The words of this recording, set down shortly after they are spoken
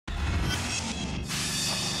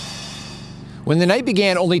When the night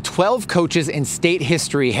began, only 12 coaches in state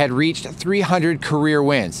history had reached 300 career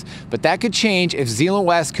wins. But that could change if Zeeland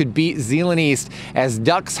West could beat Zeeland East, as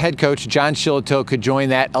Ducks head coach John Shillitoe could join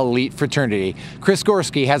that elite fraternity. Chris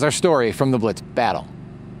Gorski has our story from the Blitz battle.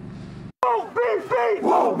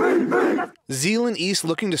 Zeeland East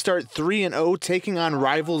looking to start 3-0, taking on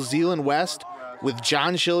rival Zeeland West, with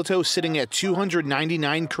John Shillitoe sitting at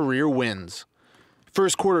 299 career wins.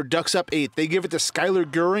 First quarter, Ducks up 8. They give it to Skylar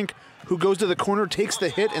Gurink, who goes to the corner, takes the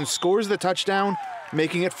hit, and scores the touchdown,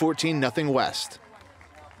 making it 14-0 West.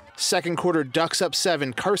 Second quarter, Ducks up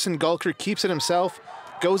 7. Carson Gulker keeps it himself,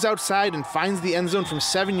 goes outside and finds the end zone from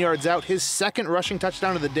 7 yards out, his second rushing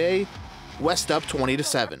touchdown of the day. West up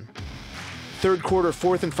 20-7. Third quarter,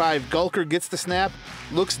 4th and 5, Gulker gets the snap,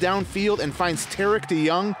 looks downfield and finds Tarek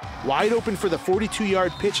DeYoung wide open for the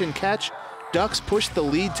 42-yard pitch and catch. Ducks push the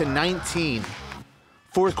lead to 19.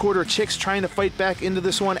 Fourth quarter, Chicks trying to fight back into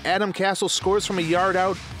this one. Adam Castle scores from a yard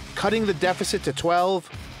out, cutting the deficit to 12.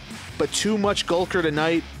 But too much Gulker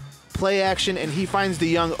tonight. Play action, and he finds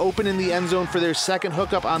DeYoung open in the end zone for their second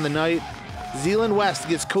hookup on the night. Zeeland West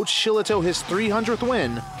gives Coach Shillitoe his 300th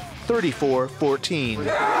win, 34-14.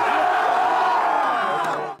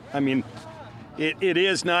 I mean, it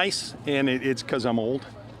is nice, and it's because I'm old.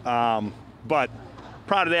 But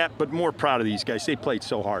proud of that, but more proud of these guys. They played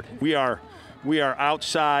so hard. We are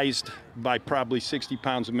outsized by probably 60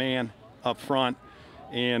 pounds a man up front,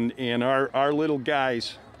 and our little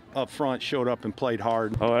guys up front showed up and played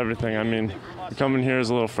hard. Oh, everything. I mean, coming here as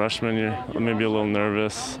a little freshman, you're maybe a little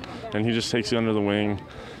nervous, and he just takes you under the wing,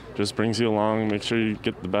 just brings you along, make sure you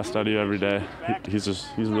get the best out of you every day. He's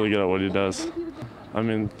really good at what he does. I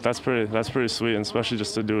mean, that's pretty sweet, and especially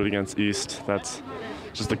just to do it against East. That's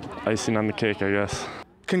just the icing on the cake, I guess.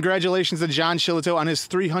 Congratulations to John Shillitoe on his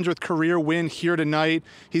 300th career win here tonight.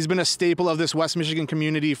 He's been a staple of this West Michigan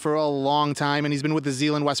community for a long time, and he's been with the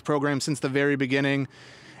Zeeland West program since the very beginning.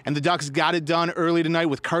 And the Ducks got it done early tonight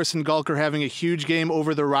with Carson Gulker having a huge game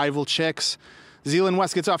over the rival Chicks. Zeeland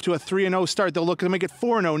West gets off to a 3-0 start. They'll look to make it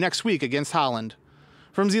 4-0 next week against Holland.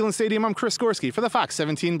 From Zeeland Stadium, I'm Chris Gorski for the Fox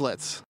 17 Blitz.